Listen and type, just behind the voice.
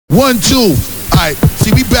1, 2. Alright,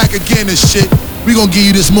 see, we back again and shit. We gonna give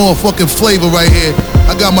you this motherfucking flavor right here.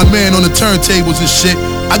 I got my man on the turntables and shit.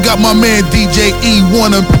 I got my man DJ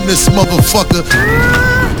E1 up in this motherfucker.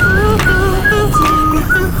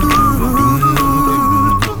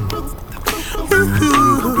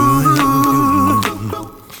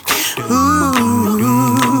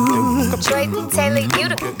 Taylor, you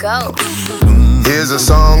to go. Here's a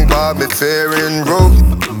song Bob McFerrin wrote.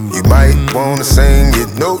 You might wanna sing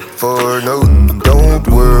it note for note. Don't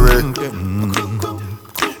worry,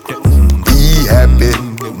 be happy.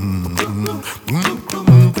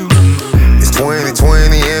 It's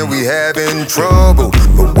 2020 and we having trouble,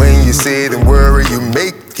 but when you sit and worry, you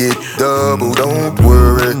make it double. Don't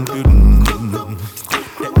worry,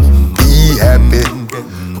 be happy.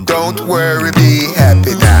 Don't worry, be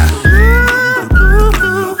happy now.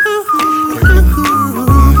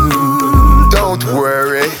 Don't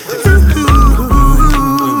worry,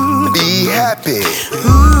 be happy.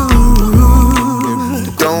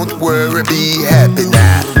 Don't worry, be happy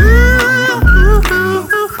now.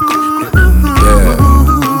 Yeah,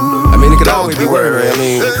 I mean it could always be worried. I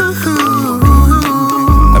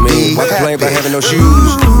mean, why complain about having no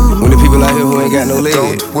shoes when the people out here who ain't got no legs?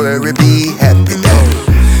 Don't worry, be happy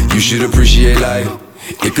now. You should appreciate life.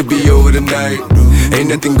 It could be over tonight. Ain't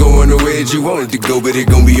nothing going the way that you want it to go, but it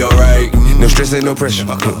gon' be alright. No stress, ain't no pressure.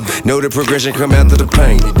 Know the progression come after the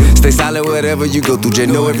pain. Stay solid whatever you go through, just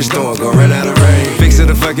know every storm gon' run out of rain. Fix it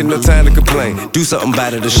or fucking no time to complain. Do something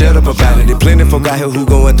about it or shut up about it. There's plenty folk out here who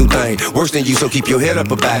going through things worse than you, so keep your head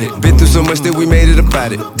up about it. Been through so much that we made it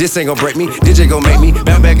about it. This ain't gon' break me, DJ gon' make me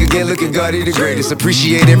bounce back again, look at God, he the greatest.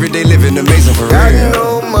 Appreciate everyday living, amazing for real. Got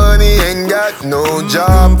no money, ain't got no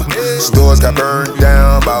job. Stores got burned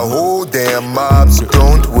down by whole damn mobs.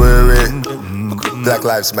 Don't worry, Black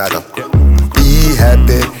Lives Matter. Be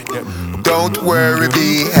happy. Don't worry,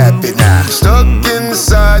 be happy now. Stuck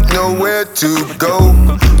inside, nowhere to go.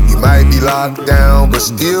 You might be locked down, but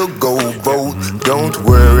still go vote. Don't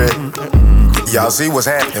worry. Y'all see what's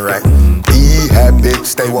happening, right? Be happy,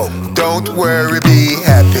 stay woke. Don't worry, be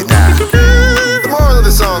happy now. The moral of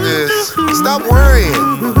the song is, stop worrying.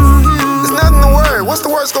 There's nothing to worry. What's the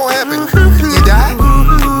worst gonna happen? You die?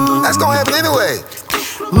 That's gonna happen anyway.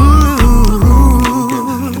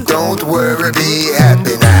 Don't worry, be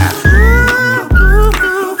happy now.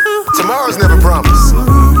 Tomorrow's never promised,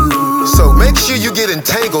 so make sure you get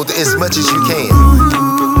entangled as much as you can.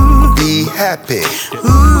 Be happy.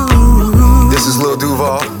 This is Lil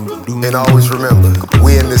Duval, and always remember,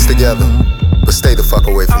 we in this together, but stay the fuck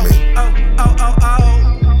away from me.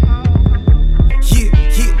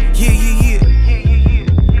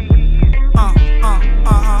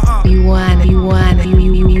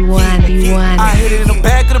 I hit it in the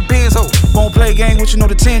back of the Benzo. Won't play game with you, know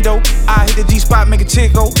the Tendo. I hit the G-spot, make a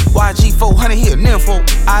chick go. YG 400 here, nympho.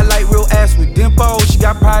 I like real ass with dimpo. She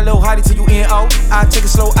got pride, little hottie till you N.O. I take it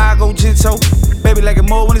slow, I go gentle. Baby like it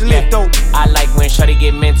more when it's lit though. I like when shorty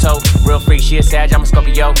get mental. Real freak, she a Sag, I'm a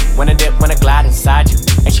Scorpio. When I dip, when I glide inside you.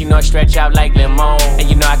 And she know I stretch out like limo. And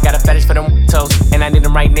you know I got a fetish for them toes. And I need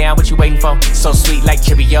them right now, what you waiting for? So sweet like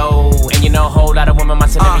Chibio. And you know a whole lot of women, my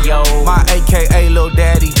scenario. My AKA Lil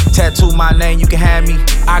Daddy. Tattoo my name, you can have me.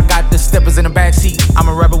 I got the steppers in the backseat. I'm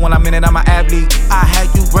a rapper when I'm in it, I'm an athlete. I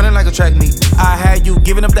had you running like a track meet. I had you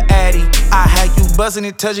giving up the addy. I had you buzzing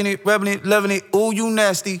it, touching it, rubbing it, loving it. Ooh, you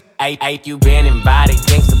nasty. Ay, you been invited,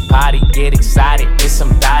 gangsta party, get excited. It's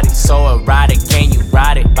some body, so erotic. Can you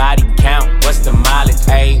ride it? Body count, what's the mileage?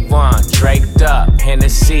 A1, draped up,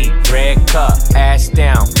 Hennessy, red cup, ass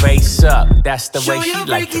down, face up. That's the way she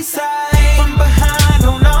like it. From behind,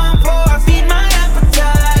 on all fours, feed my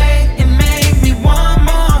appetite and make me want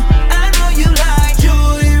more. I know you like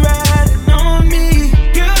Julie riding on me.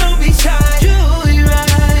 Girl, don't be shy, Julie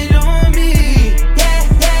riding on me. Yeah,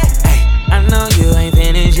 yeah. Hey, I know you ain't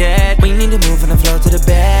finished yet. We need to move from the floor to the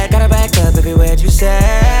bed. Gotta back up every word you say.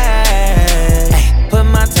 Hey, put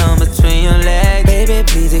my tongue between your legs. Baby,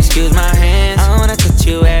 please excuse my hands. I wanna touch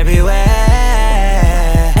you everywhere.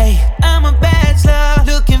 Hey, I'm a bachelor,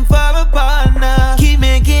 looking for a partner. Keep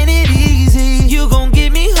making it easy, you gon'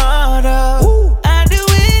 get me harder. Ooh. I do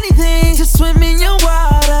anything to swim in your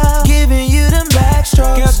water. Giving you them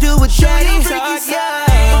backstrokes. Girl, do what you need to.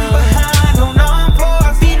 From behind, on all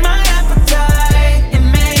fours, feed my appetite and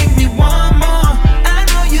make me want more. I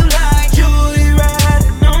know you like Julie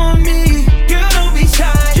riding on me. Girl, don't be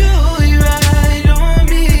shy, Julie riding on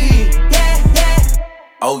me. Yeah, yeah.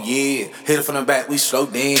 Oh yeah, hit it from the back, we slow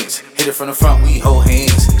dance. Hit it from the front, we hold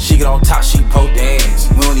hands. She get on top, she pole dance.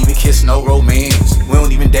 We don't even kiss, no romance. We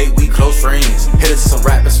don't even date, we close friends. Hit it to some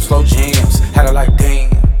rap and some slow jams. Had her like damn,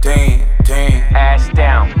 damn, damn. Ass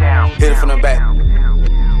down,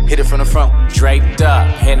 it from the front. Draped up,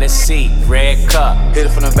 Hennessy, red cup. Hit it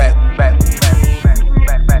from the back.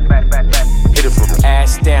 Hit it from the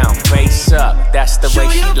Ass down, face up, that's the way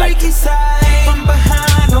she like it. From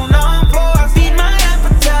behind on all fours, feed my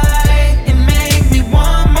appetite and make me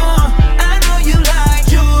want more. I know you like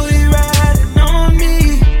Julie riding on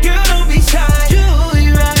me. Girl, don't be shy.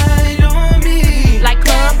 Julie riding on me. Like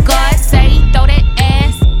Club God say, throw that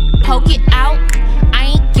ass, poke it out.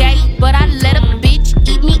 I ain't gay, but I let a bitch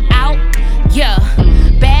eat me out. Yeah,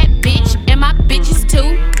 bad bitch, and my bitches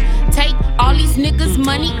too. Take all these niggas'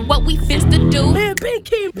 money, what we finna do?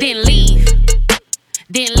 Then leave,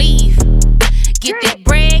 then leave. Get that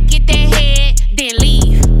bread, get that head, then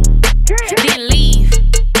leave, then leave.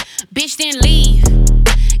 Bitch, then leave.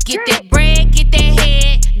 Get that bread, get that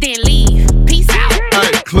head, then leave. Peace out.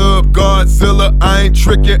 Hey, Club Godzilla, I ain't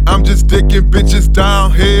tricking, I'm just dicking bitches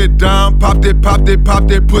down, head down. Pop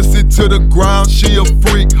that pussy to the ground. She a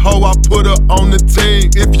freak, hoe, I put her on the team.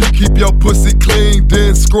 If you keep your pussy clean,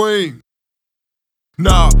 then scream.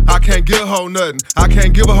 Nah, I can't give a hoe nothing. I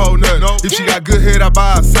can't give a hoe nothing. If she got good head, I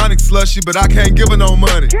buy a Sonic slushy, but I can't give her no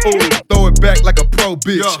money. Ooh, throw it back like a pro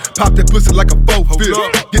bitch. Pop that pussy like a faux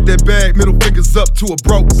fifth. Get that bag, middle fingers up to a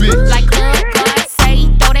broke bitch. Like Club God say,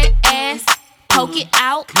 throw that ass, poke it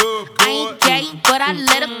out. I ain't gay, but I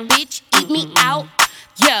let a bitch eat me out.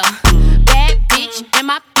 Yeah, bad bitch, and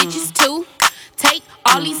my bitches too. Take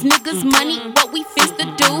all these niggas' money, what we finna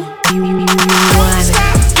do? You want it.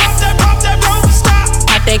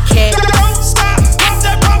 Pop that cat.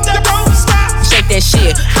 Shake that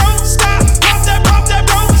shit.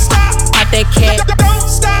 Pop that cat.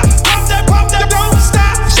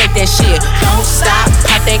 Shake that shit. Don't stop.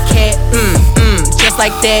 Pop that cat. Just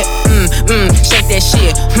like that. Shake that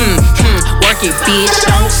shit. Work it, bitch.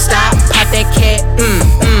 Don't stop. Pop that cat.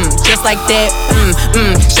 Just like that.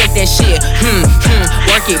 Shake that shit.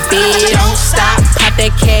 Work it, bitch. Don't stop. Pop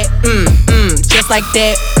that cat. Just like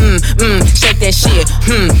that. Shake that shit.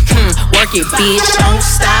 Work it, bitch. Don't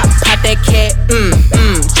stop. Pop that cat.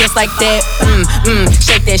 Just like that.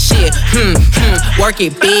 Shake that shit. Work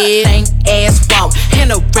it, bitch. Ain't ass walk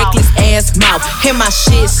and a reckless ass mouth. And my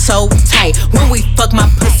shit so tight. When we fuck, my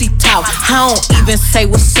pussy talk. I don't even say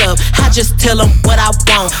what's up. I just tell him what I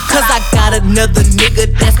want. Cause I got another nigga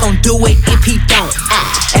that's gon' do it if he don't.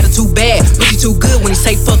 Attitude bad, pussy too good. When he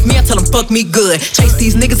say fuck me, I tell him fuck me good. Chase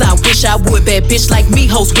these niggas, I wish I would. Bad bitch like me,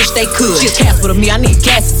 hoes wish they could. She a Casper to me, I need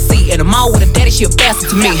gas to see. And I'm all with a daddy, she a bastard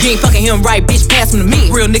to me. You ain't fucking him right, bitch, pass him to me.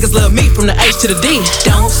 Real niggas love me from the H to the D.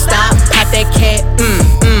 Don't stop, pop that cat,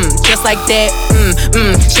 just like that,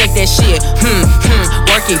 shake that shit,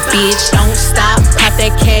 work it, bitch. Don't stop, pop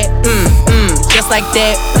that cat, just like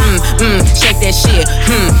that, shake that shit,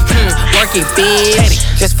 work it, bitch.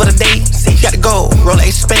 Just for the day, see, you gotta go, roll a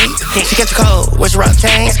spade. She catch a cold, where's your rock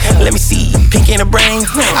chain? Let me see, pink in the brain.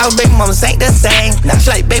 Our baby mamas ain't the same. Now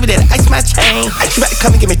she like, baby, that ice my chain. She about to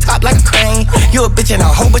come and give me top like a crane. You a bitch and a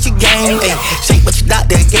whole bunch of game. Ay, shake what you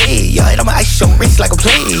doctor gay. Yo, and I'ma ice your wrist like a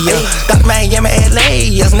player. Dr. Miami,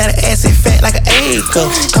 LA. Now the ass is fat like an acre.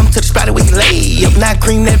 Come to the spot where you lay up. Now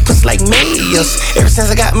cream that pussy like mayors. Ever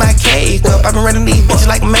since I got my cake up, I've been running these bitches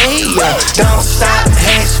like mayor. Don't stop,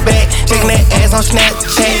 hatchback, shaking that ass on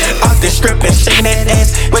Snapchat. Off the strip and shaking that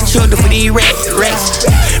ass. What you do for these rats?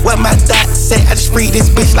 What my thought said, I just free this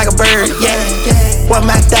bitch like a bird, yeah. What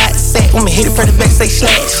my thought said, when me hit it from the back, say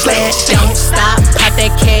slash. Don't stop, pop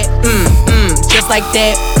that cat, just like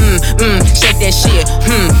that, shake that shit,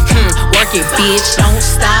 work it, bitch. Don't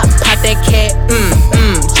stop, pop that cat,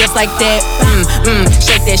 just like that,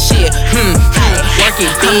 shake that shit, work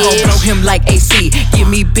it, bitch. I'm gon' blow him like AC, give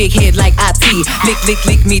me big head like IT,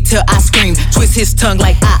 lick me till I scream, twist his tongue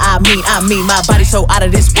like I mean, my body so out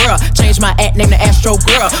of this world. Change my act, name the Astro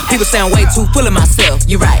Girl. People sound way too full of myself.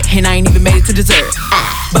 You're right, and I ain't even made it to dessert.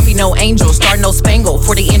 Buffy no angel, star no spangle.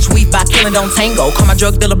 40-inch weave by killing don't tango. Call my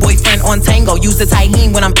drug dealer boyfriend on tango. Use the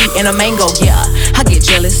tahini when I'm eating a mango. Yeah, I get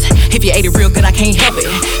jealous. If you ate it real good, I can't help it.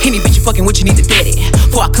 Any bitch you fucking with, you need to dead it.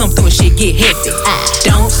 Before I come through and shit get hectic.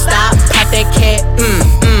 Don't stop, pop that cat,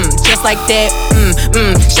 just like that,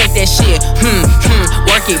 shake that shit,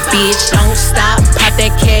 work it, bitch. Don't stop, pop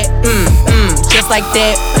that cat, just like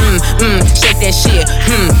that, shake that shit,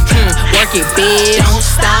 work it, bitch. Don't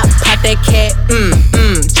stop, pop that cat,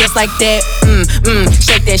 just like that,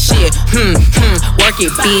 shake that shit, work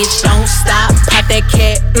it, bitch. Don't stop, pop that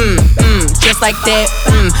cat, just like that,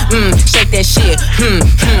 shake that shit,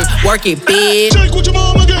 work it, bitch. Shake what your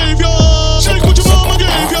mama gave ya. Shake what your mama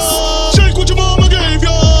gave ya. Shake what your mama gave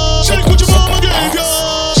ya. Shake what your mama gave ya.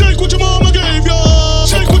 Shake what your mama gave ya.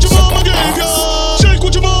 Shake what your mama gave ya. Shake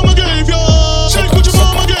what your mama gave ya. Shake what your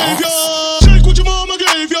mama gave ya. Shake what your mama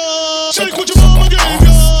gave ya.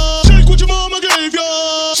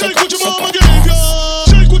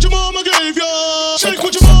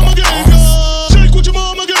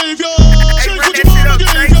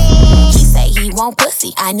 want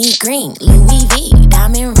pussy, I need green. Louis V,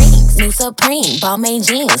 diamond rings, new Supreme, Balmain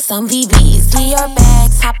jeans, some VVs. Dior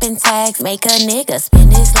bags, hopping tags, make a nigga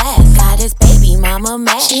spend his last. Got his baby mama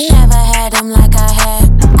mad, she never had him like I had.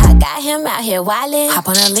 I got him out here wildin', hop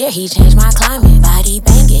on a Lear, he changed my climate. Body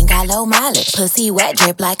banging, got low mileage, pussy wet,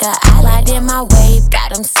 drip like a eyelid in my wave.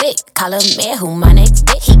 Got him sick, call him man who my next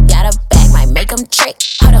dick. He got a bag, might make him trick.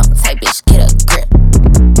 Hold on, tight bitch, get a grip.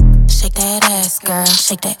 Shake that ass, girl,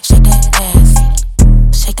 shake that ass.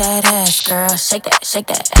 Shake that ass, girl, shake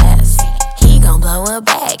that ass. He gon' blow a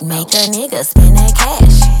bag, make a nigga spend that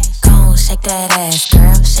cash. Gon' shake that ass,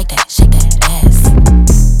 girl, shake that ass.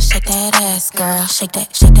 Shake that ass, girl, shake that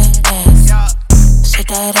ass. Shake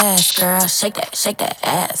that ass, girl, shake that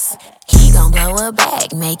ass. He gon' blow a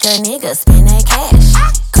bag, make a nigga spend that cash.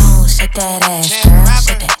 Gon' shake that ass, girl,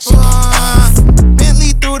 shake that ass.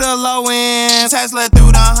 Bentley through the low end, Tesla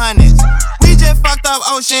through the hundreds. We just fucked up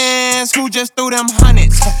oceans, who just threw them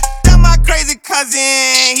hundreds? That my crazy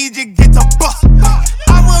cousin, he just get to bust.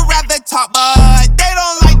 I would rather talk, but they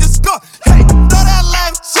don't like to score. Hey, throw that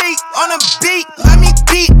left cheek on the beat, let me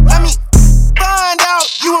find out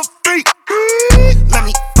you a freak. Let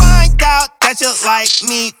me find out that you like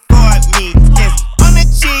me for me. Kiss on the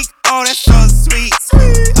cheek, oh that's so sweet.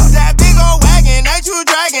 That big old wagon that you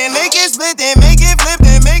dragging, make it split and make it flip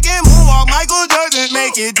and make it moonwalk. Michael Jordan,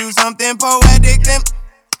 make it do something poetic then.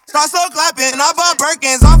 Start slow clapping, I bought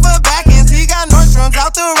Birkins off of back ends. He got Nordstroms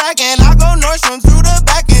out the rack and I go Nordstroms through the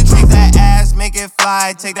back end. Take that ass, make it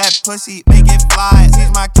fly. Take that pussy, make it fly.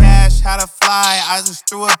 Seize my cash, how to fly. I just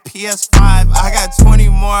threw a PS5. I got 20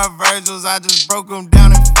 more Virgils, I just broke them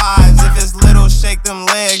down in fives. If it's little, shake them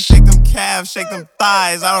legs, shake them calves, shake them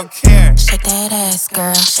thighs. I don't care. Shake that ass,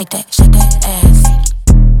 girl, shake that ass.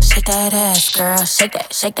 Shake that ass, girl, shake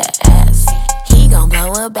that ass. He gon'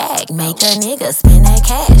 blow a bag, make a nigga spend that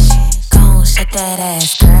cash. Gon' shake that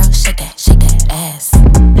ass, girl, shake that ass.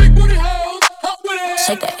 Big booty hoes, hop with it.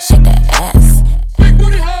 Shake that ass. Big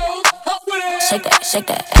booty hoes, hop with it. Shake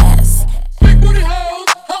that ass. Big booty hoes,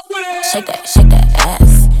 hop with it. Shake that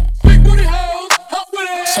ass. Big booty hoes, hop with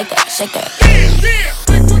it. Shake that.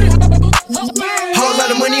 Big booty hoes, hop with it. Whole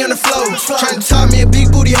lot of money on the floor, trying to tie me a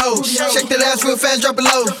big booty hoe. Shake that ass real fast, drop it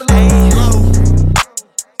low.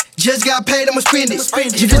 Just got paid, I'ma spend it.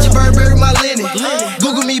 Givenchy Burberry, my linen.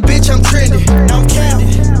 Google me, bitch, I'm trending.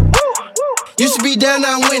 Used to be down,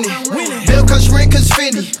 now I'm winning. Bill cost rent, cause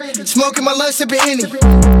Fendi. Smoking my lunch, sipping Henny.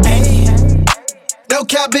 No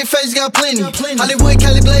cap, big face, got plenty. Hollywood,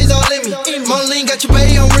 Cali Blaze, all in me. Moline got your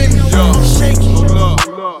bae on Remy.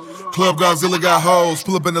 Club Godzilla got hoes.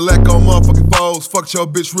 Pull up in the lack on motherfucking foes. Fuck your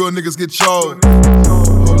bitch, real niggas get chose.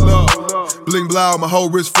 Hold up. Bling blow, my whole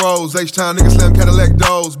wrist froze. H-Town niggas slam Cadillac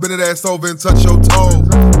doors. Bend that ass over and touch your toes.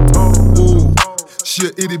 Ooh,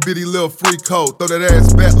 shit, itty bitty little free code. Throw that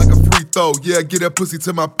ass back like a free throw. Yeah, get that pussy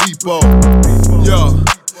to my people. Yeah,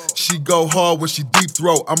 she go hard when she deep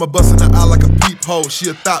throat. I'ma bust in the eye like a peephole. She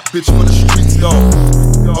a thought bitch for the streets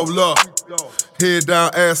though. Hold up. Head down,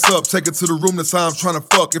 ass up, take it to the room, that's how I'm tryna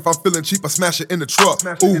fuck. If I'm feeling cheap, I smash it in the truck.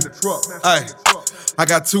 Ooh, ayy. I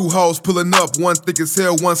got two hoes pulling up, one thick as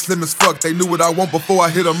hell, one slim as fuck. They knew what I want before I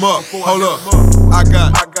hit them up. Hold up, I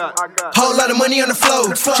got whole lot of money on the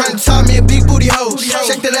floor, trying to tie me a big booty hoe.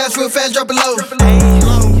 Shake that ass real fast, drop it low.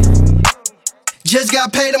 Just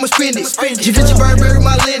got paid, I'ma spend it. Givenchy Burberry,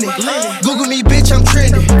 my linen. Google me, bitch, I'm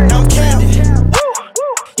trending.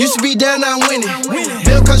 Used to be down, now I'm winning.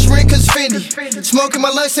 Bill cost rent, cause Fendi. Smoking my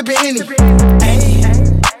lunch, sipping Henny.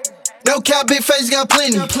 No cap, big face, got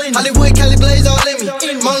plenty. Hollywood, Cali Blaze, all in me.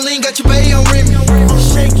 Moline got your bae on Remy.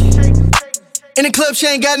 In the club, she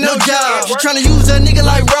ain't got no job. She tryna use a nigga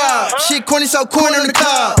like Rob. Shit corny, so corn on the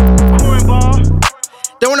cob.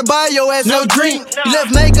 They wanna buy your ass, no drink. You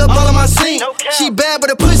left makeup all on my sink. She bad, but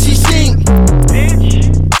her pussy stink.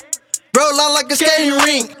 Roll out like a skating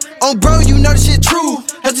rink. On bro, you know this shit true.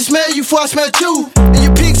 Had to smell you before I smell you. And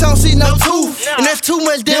your pigs don't see no tooth. And that's too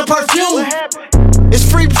much damn perfume. It's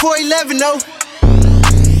free before 11 though.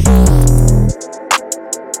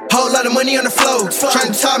 Whole lot of money on the floor,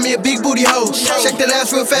 trying to tie me a big booty hoe. Shake that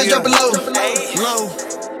ass real fast, drop it low.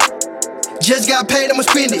 Just got paid, I'ma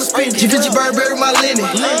spend it. Givenchy Burberry, my linen.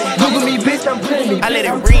 Google me, bitch, I'm trending. I let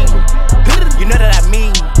it ring. You know that I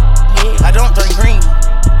mean. I don't drink green.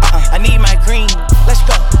 I need my green. Let's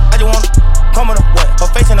go. I just wanna come on up what? Her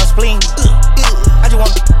face and her spleen. I just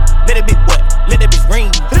wanna let it be wet. Let it be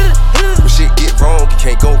green. When shit get wrong, it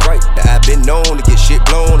can't go right. Now I've been known to get shit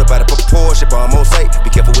blown about a proportion, but I'm on sight. Be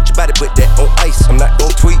careful with your body, put that on ice. I'm not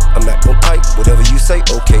gon' tweet, I'm not gon' type. Whatever you say,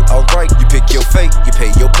 okay, alright. You pick your fate, you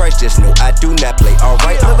pay your price. Just know I do not play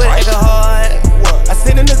alright, alright. Hard. I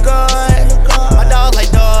sit in the guard.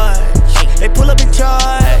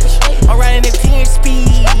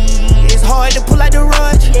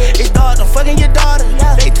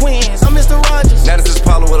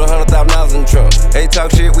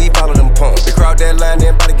 now and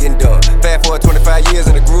then, body getting done. Fast forward 25 years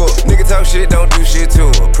and I grew up. Nigga talk shit, don't do shit to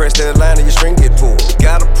her. Press that line and your string get pulled.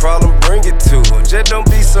 Got a problem, bring it to her. Just don't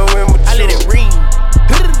be so immature. I let it ring.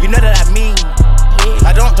 You know that I mean.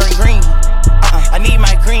 I don't drink green. I need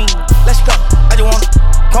my green. Let's go. I just want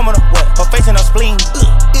come on up, what? Her face and her spleen.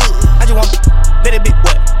 I just want let it be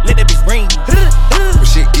what? Let it be ring. When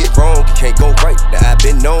shit get wrong, you can't go right. Now I've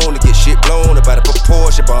been known to get shit blown about a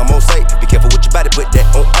proportion, but I'm on sight. Be careful with your body, put that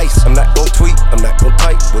on ice. I'm not gon' tweet, I'm not gon'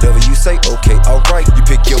 type. Whatever you say, okay, alright. You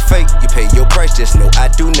pick your fate, you pay your price. Just know I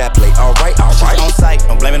do not play. Alright, alright. On sight,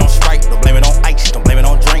 don't blame it on Sprite, don't blame it on ice, don't blame it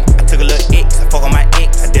on drink. I took a little X, I fuck on my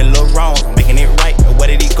ex. I did a little wrong, I'm making it right. But where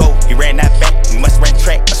did he go? He ran that back, he must ran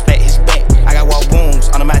track. I spat his back. I got wall wounds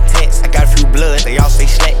under my tats. I got a few bloods, they all say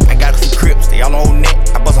slack. I got a few crips, they all on neck.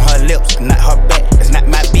 I bust on her lips, I'm not her back. That's not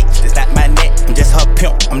my bitch, that's not my neck. I'm just her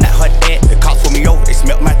pimp, I'm not her dad. The cops pull me over, they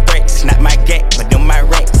smelt my threats. It's not my gag, but them my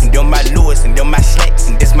racks. And them my Lewis, and them my slacks.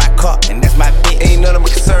 And this my car, and that's my bitch. Ain't none of my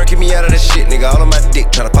concern, keep me out of that shit, nigga. All on my dick,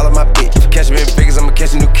 tryna follow my bitch. If you catch me in Vegas, I'ma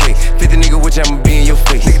catch a new king. 50 nigga, which I'ma be in your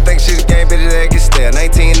face. Nigga think shit is game, better than get stale.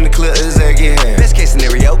 19 in the club, his ass get hand. Best case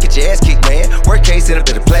scenario, get your ass kicked, man. Worst case, end up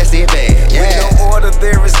in a plastic bag. Yeah. With no order,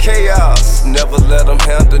 there is chaos. Never let them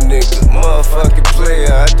handle nigga. Motherfucking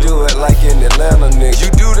player, I do it like in Atlanta, nigga. You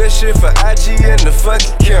do that shit for IG and the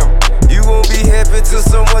fucking camera. You won't be happy till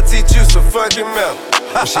someone teach you some fucking mouth.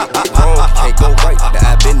 When shit get wrong, you can't go right.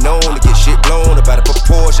 Now I've been known to get shit blown about a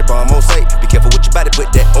proportion, but I'm on sight. Be careful with your body,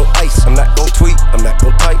 put that on ice. I'm not gon' tweet, I'm not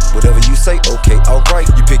gon' type. Whatever you say, okay, alright.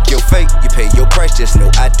 You pick your fate, you pay your price. Just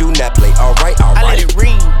know I do not play. Alright, alright. I let it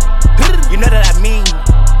ring. You know that I mean.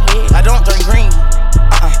 I don't drink green.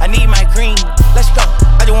 I need my green. Let's go.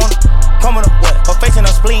 I just want come on up, what? Her face and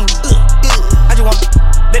her spleen. I just want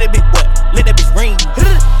let it be what? Let it be ring.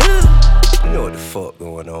 You know what the fuck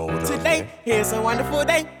going on with us, Today, here's a wonderful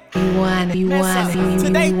day. You want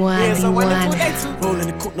Today, here's a wonderful day too. Rollin'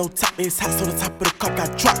 the coupe, no top, it's hot, so the top of the car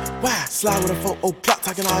got dropped. Why? Slide with a 4 o'clock,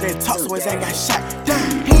 talking all that talk, so his ass got shot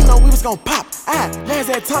down. He ain't know we was gon' pop. Last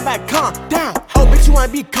that time back, calm down. Oh, bitch, you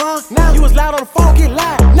wanna be calm? Now you was loud on the phone, get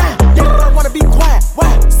loud. Now, nigga don't wanna be quiet.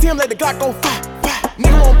 Why? See him let the Glock go fire.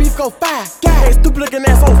 Nigga want beef, go fire. Guy, stupid looking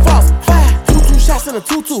ass on false. Fire. 2 shots in a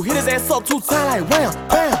 2-2. Hit his ass up 2 times like wham,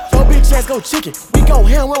 bam. Yo, bitch ass go chicken. We go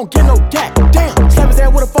ham, we don't get no gap. Damn. Slap his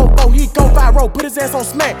ass with a 4-4. He go viral. Put his ass on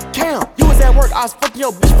smack. Cam. You was at work. I was fucking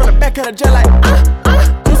your bitch from the back of the jet like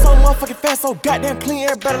You so motherfucking fast, so goddamn clean.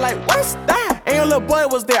 Everybody like, what's that? And your little boy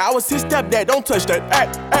was there. I was his stepdad. Don't touch that.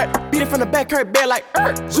 Beat it from the back, her bed like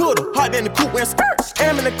Judah. Hot in the coupe wearing skirts.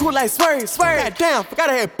 Am in the coupe like swear. Goddamn. Forgot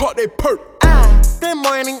I had pop that perk. Good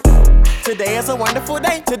morning. Today is a wonderful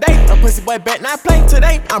day. Today, a pussy boy bet not play.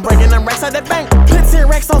 Today, I'm breaking them racks out the bank. Put 10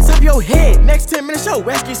 racks on top of your head. Next 10 minutes, your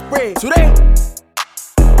ass get spread. Today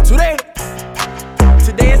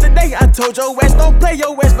is the day. I told your ass don't play.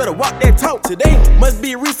 Your ass better walk that talk. Today must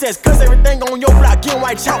be recess, cause everything on your block getting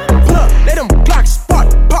white chalk. Plug, let them Glocks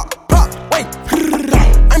spark, pop. Wait,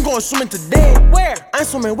 I'm going swimming today. Where? I'm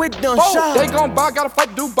swimming with them shots. They gon' buy, gotta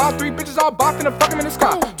fight Duval. 3 bitches all bopping finna fuck 'em in the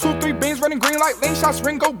sky. 2-3 beans running green like lane shots.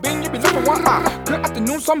 Ring go bing, you be looking one eye. Good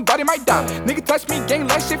afternoon, somebody might die. Nigga touch me, gang,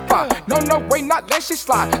 let shit fly. No, way, not let shit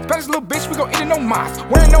slide. Spanish little bitch, we gon' eat it no mas.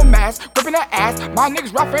 Wearing no mask, ripping that ass. My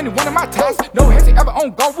niggas rap for any one of my tasks. No hesitate, ever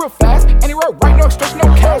on go real fast. Anywhere right, no extortion,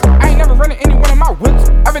 no cash. I ain't never running any one of my whips.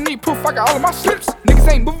 Ever need proof, I got all of my slips. Niggas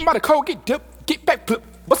ain't moving by the code, get dipped, get back flip.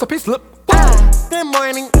 What's up, his lip? Good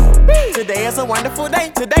morning. Today is a wonderful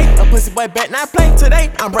day. Today, a pussy boy bet not play.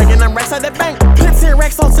 Today, I'm breaking them racks out the bank. Put 10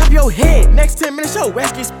 racks on top of your head. Next 10 minutes, your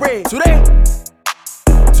ass get spread. Today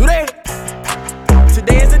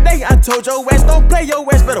is the day. I told your ass don't play. Your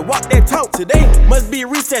ass better walk that talk. Today must be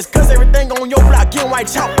recess, cause everything on your block getting white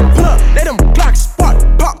chalk. Plug, let them Glocks spark,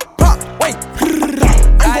 pop. Wait,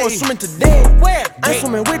 I'm going swimming today. Where? I'm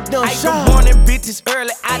swimming with them shots. Good morning, bitches,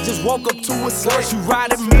 early. I just woke up to a source. You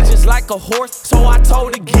riding me just like a horse, so I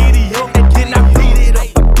told her giddy up. And then I beat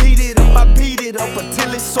it up, I beat it up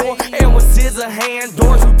until it's sore. And with scissor hand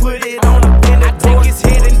doors, we put it on the bend. I take his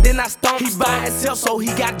head and then I stomp. He by himself, so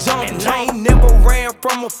he got jumped. And I ain't never ran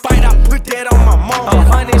from a fight, I put that on my mom.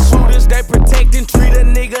 100 shooters, they protect and treat a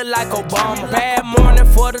nigga like Obama. Bad morning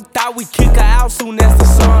for the thought, we kick her out soon as the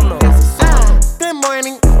sun up. Good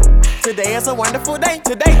morning. Today is a wonderful day.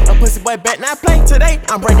 Today, a pussy boy bet not play. Today,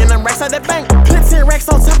 I'm breaking them racks out the bank. Put 10 racks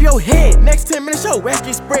on top of your head. Next 10 minutes, your ass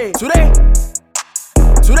get spread. Today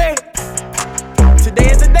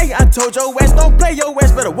is the day. I told your ass don't play. Your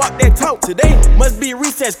ass better walk that talk. Today must be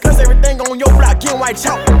recess, cause everything on your block getting white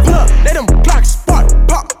chalk. Plug, let them Glocks spark,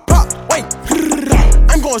 pop. Wait,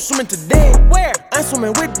 I'm going swimming today. Where? I'm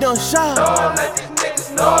swimming with them shots. Don't let these niggas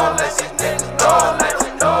niggas know, let these niggas know, let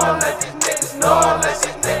these know, let these niggas know, let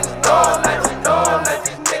these niggas know, let these know, let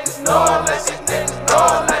these niggas know, let these niggas know,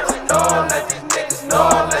 let these know, let these niggas know,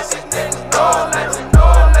 let these niggas know, let these know,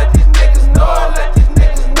 let these niggas know, let these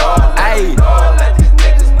niggas know, ayy, let these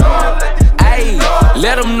niggas know, let these niggas know.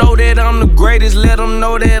 Let them know that I'm the greatest, let them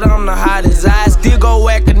know that I'm the hottest. I still go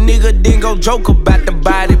whack a nigga, then go joke about the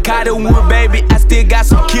body. Caught it one, baby, I still got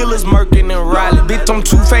some killers murking and Riley. Bitch, I'm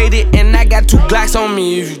too faded, and I got 2 Glocks on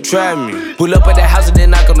me if you try me. Pull up at that house and then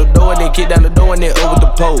knock on the door, and then kick down the door and then over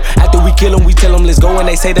the pole. After we kill them, we tell them let's go, and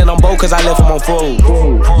they say that I'm bold, cause I left them on fold.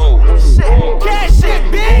 Shit,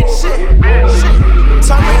 bitch.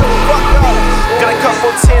 Turn me the fuck up. Got a couple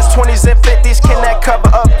 10s, 20s, and 50s. Can that cover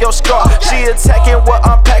up your scar? She attacking what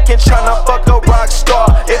I'm packing, tryna fuck a rock star.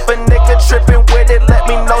 If a nigga trippin' with it, let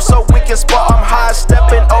me know so we can spar. I'm high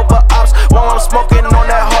stepping over ops while I'm smoking on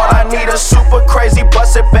that hard. I need a super crazy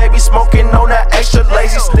busted baby, smoking on that extra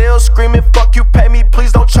lazy. Still screaming, fuck you, pay me,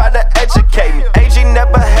 please don't try to educate me. AG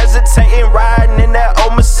never hesitating, riding in that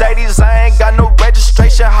old Mercedes. I ain't got no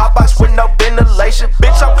registration, hotbox with no ventilation.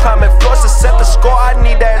 Bitch, I'm climbing floors to set the score. I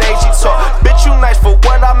need that AG talk. Bitch, you nice for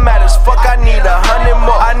what I matters. Fuck, I need 100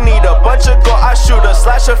 more. I need a bunch of gold. I shoot a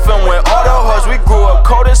slasher film with all the hoes. We grew up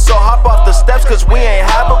cold and so hop off the steps cause we ain't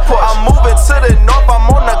have a porch. I'm moving to the north, I'm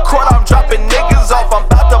on the court, I'm dropping niggas off. I'm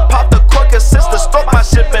about to pop the cork cause since the store my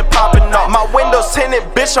shit been popping off. My windows tinted,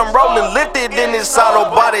 bitch, I'm rolling lifted in this auto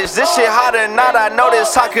bodies. This shit hot or not, I know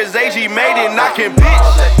this hot cause AG made it knocking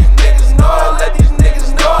bitch. Let these niggas know, let these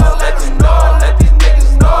niggas know, let these know, let these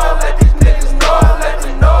niggas know, let these niggas know, let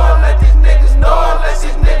these know, let these niggas know, let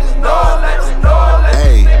these niggas know, let these know, let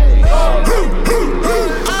these niggas know.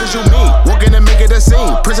 Fuck as you mean? Walking and make it a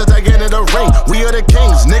scene. Princess Diana the ring. We are the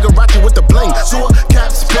kings. Nigga rockin' with the bling. So a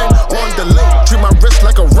cap spin on the link. Treat my wrist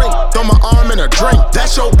like a ring. Throw my arm in a drink.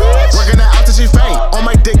 That's your bitch. Working her out till she faint. On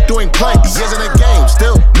my dick doing plank. Years in the game.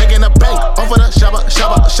 Still making a bank. Off of the shabba.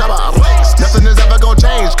 Nothing is ever gonna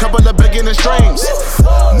change. Couple of beginning strings.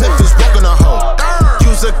 Memphis walking a hoe.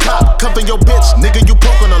 Use a cop. Cuffing your bitch. Nigga, you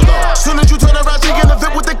poking a low. Soon as you turn around, she get a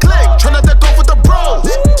fit with the click. Tryna that off with the bros.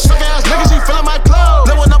 Suck ass nigga, she feeling my clothes.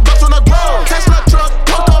 Then when I'm bucks on the ground. Tesla truck.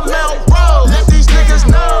 Parked on Mount Road. Let these niggas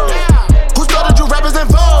know. Who started you rappers in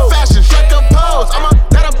vogue? Fashion, strike a pose. I'ma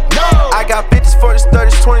let them know. I got 50s, 40s,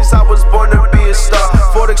 30s, 20s. I was born to be a star.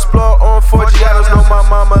 Ford Explorer on 4G. I don't know my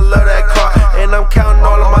mama love that car. And I'm counting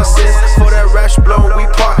all of my sins. For that rash blowin' we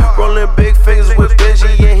park. Rolling big fingers with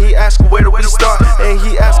Benji. And he askin' where do we start? And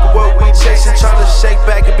he askin' what we chasing. Tryna shake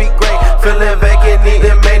back and be great. Feeling vacant,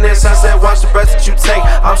 needing maintenance. I said watch the breath that you take.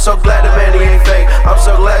 I'm so glad that man he ain't fake. I'm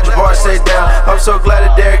so glad your bar stayed down. I'm so glad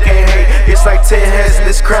that Derek ain't hate. It's like 10 heads in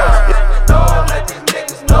this crown. Let these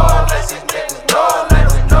niggas know, let these niggas know, let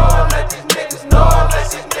these know, let these niggas know, let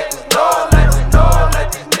these niggas know, let these know,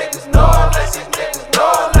 let these niggas know, let these niggas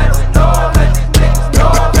know, let these know, let these niggas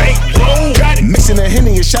know. Mixing a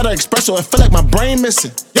Henny and shot her espresso. I feel like my brain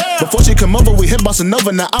missing. Before she come over, we hit Bossa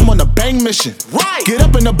Nova. Now I'm on a bang mission. Get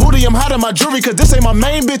up in the booty, I'm hot in my jewelry, cause this ain't my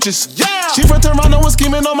main bitches. She from Toronto and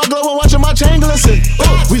scheming on my glow and watching my chain glisten.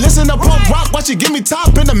 We listen to punk rock while she give me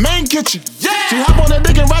top in the main kitchen. She hop on that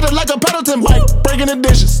dick and ride it like a Pendleton bike, breaking the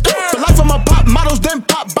dishes. The life of my pop models, then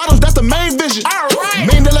pop bottles, that's the main vision.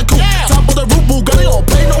 Main de la coupe, top of the roof, Bugatti, don't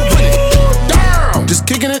pay no money. Just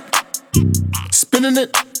kicking it, spinning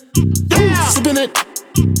it, sipping it,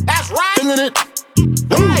 That's right. feeling it,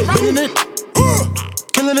 winning it,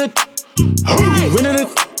 killing it, winning it,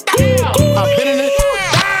 I'm winning it,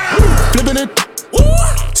 flipping it,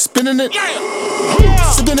 spinning it,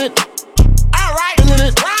 sipping it, feeling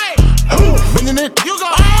it, winning it,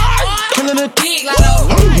 killing it,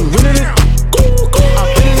 winning it, I'm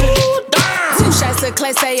winning it. 2 shots to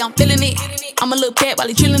class A, I'm feeling it. I'ma look back while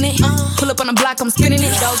he chillin' it. Pull up on the block, I'm spinning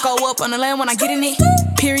it. Dogs go up on the land when I get in it.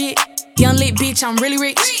 Period. Young lit bitch, I'm really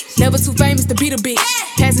rich. Never too famous to beat a bitch.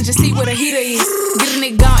 Passenger seat where the heater is. Get a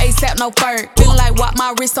nigga gone ASAP, no Ferg. Feeling like walk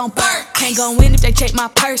my wrist on Ferg. Can't go in if they check my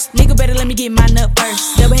purse. Nigga better let me get my nut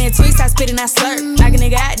first. Double hand twist, I spit and I slurp. Knock a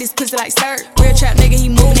nigga out, this pussy like sir. Real trap nigga, he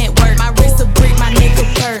moving at work. My wrist a brick, my neck a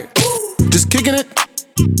perk. Just kicking it,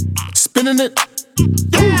 spinning it,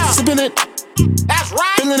 sipping it, That's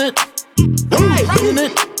right. feeling it, winning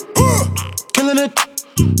it, killing it,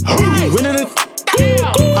 winning it,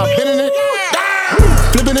 I'm winning it,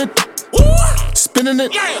 flipping it, spinning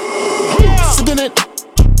it, sipping it,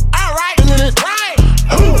 feeling it,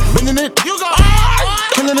 winning it,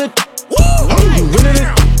 killing it, winning it,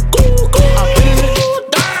 I'm winning it.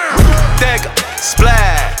 Dagger,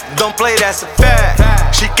 splash, don't play, that's a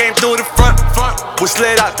fact. She came through the front, we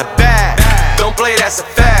slid out the back. Don't play, that's a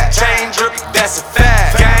fact. Chain drip, that's a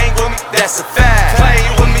fact. Gang with me, that's a fact. Play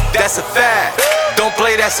with me, that's a fact. Don't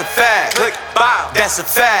play, that's a fact. Click, bow, that's a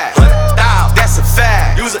fact. That's a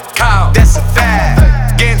fact. Use a cow, that's a fact.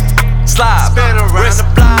 Get slide, spin around the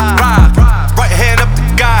block. Rock, right hand up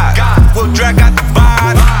the guy. We'll drag out the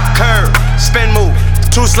vibe. Curve, spin move,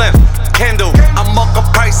 too slim. Skengdo, I mark a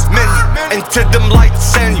price menu into them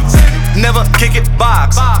lights send you. Never kick it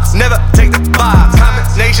box, never take the box.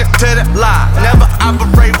 Combination to the lie, never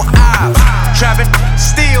operate with eyes. Trapping,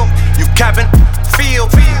 steal, you capping, feel.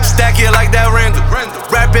 Stack it like that Randall,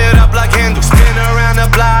 wrap it up like handle. Spin around the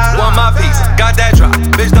block, want my piece, got that drop.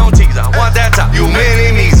 Bitch don't tease, I want that top. You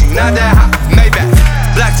mini me's, you not that hot. Maybach,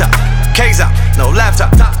 black top, case out, no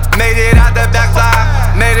laptop. Made it out the back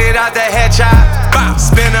block, made it out the headshot. Bow,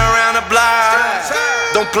 spin around the block.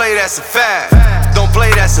 Don't play, that's a fact. Don't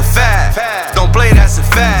play, that's a fact. Don't play, that's a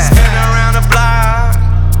fact. Spin around the block.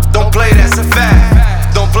 Don't play, that's a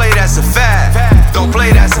fact. Don't play, that's a fact. Don't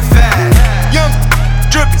play, that's a fact. Young,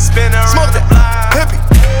 drippy, spin around the block. Hippie,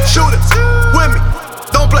 shooters, with me.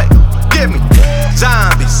 Don't play, get me.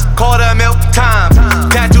 Zombies, quarter milk time.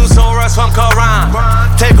 Tattoos so rust from Quran.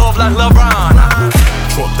 Take off like LeBron.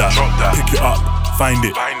 Drop that, pick it up, find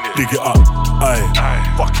it, dig it up, aye,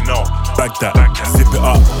 fucking no, bag that, zip it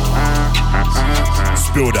up,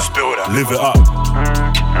 spill that, live it up,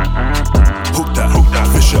 hook that,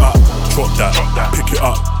 fish it up, drop that, pick it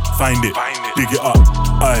up, find it, dig it up,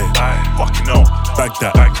 aye, fucking no, bag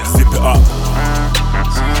that, zip it up,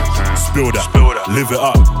 spill that, live it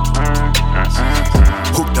up,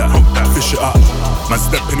 hook that, fish it up. Man,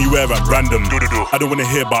 step anywhere at random. I don't wanna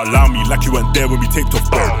hear about allow me like you weren't there when we taped off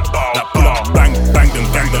bird. Like pull up, bang, bang them,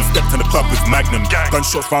 gang them. Stepped in the club with Magnum.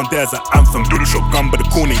 Gunshots round there's an anthem. Do the shotgun, but the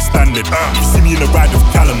corner ain't standard. You see me in the ride with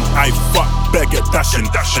Callum. I fuck, better get dashing.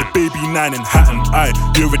 The baby 9 in Hatton.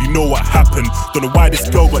 You already know what happened. Don't know why this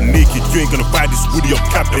girl got naked. You ain't gonna buy this woody up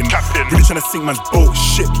capping. Really tryna sink man's boat,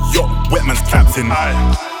 shit, yacht, wet man's captain.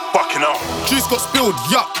 Fucking up. Juice got spilled,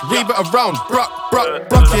 yuck, wave it around, bruck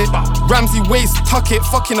it. Ramsey waist, tuck it,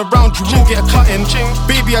 fucking around, you will get a cutting.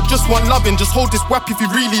 Baby, I just want loving, just hold this whap if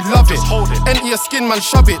you really love it. Empty your skin, man,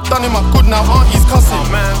 shove it. Done him up good now, auntie's cussing.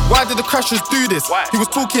 Why did the crashers do this? He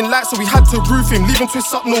was talking light, so we had to roof him. Leave him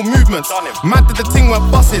twist up, no movements. Mad that the ting went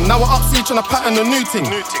busting. Now we're up siege trying to pattern a new ting.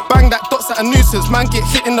 Bang that dots at a nuisance, man get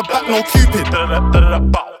hit in the back, no cupid.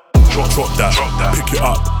 Drop that, pick it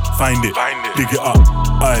up, find it, dig it up,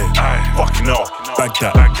 aye, fucking no, bag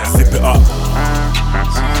that, zip it up,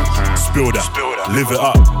 spill that, live it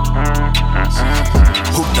up,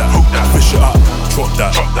 hook that, fish it up, drop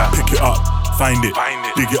that, pick it up, find it,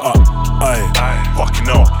 dig it up, aye, fucking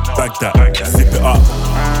no, bag that, zip it up,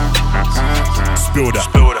 spill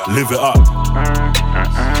that, live it up,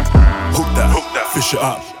 hook that, fish it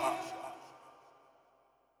up.